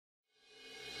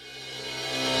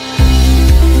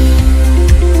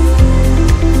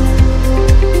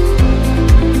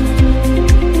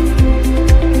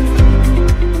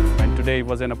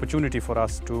was an opportunity for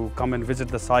us to come and visit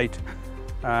the site.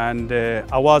 And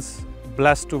I was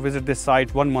blessed to visit this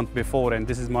site 1 month before, and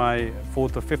this is my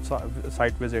 4th or 5th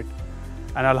site visit.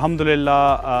 And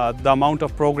Alhamdulillah, the amount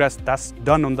of progress that's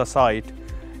done on the site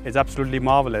is absolutely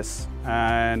marvelous.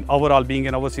 And overall, being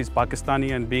an overseas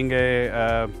Pakistani and being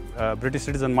a British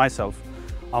citizen myself,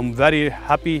 I'm very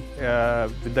happy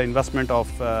with the investment of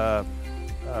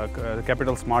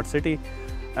Capital Smart City.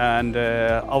 And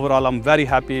overall, I'm very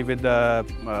happy with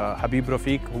Habib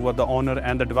Rafiq, who are the owner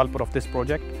and the developer of this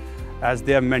project, as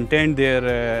they have maintained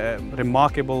their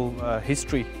remarkable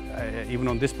history even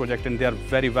on this project, and they are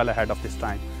very well ahead of this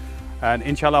time. And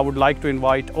inshallah, I would like to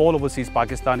invite all overseas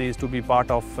Pakistanis to be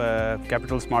part of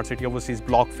Capital Smart City Overseas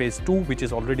Block Phase 2, which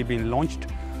has already been launched.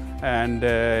 And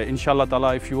inshallah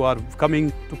ta'ala, if you are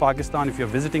coming to Pakistan, if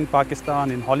you're visiting Pakistan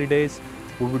in holidays,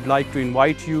 we would like to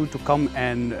invite you to come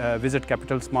and visit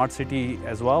Capital Smart City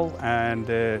as well. And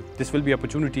this will be an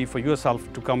opportunity for yourself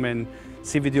to come and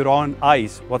see with your own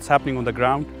eyes what's happening on the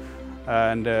ground.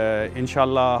 And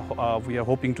inshallah, we are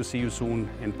hoping to see you soon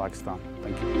in Pakistan.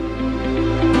 Thank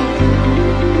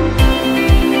you.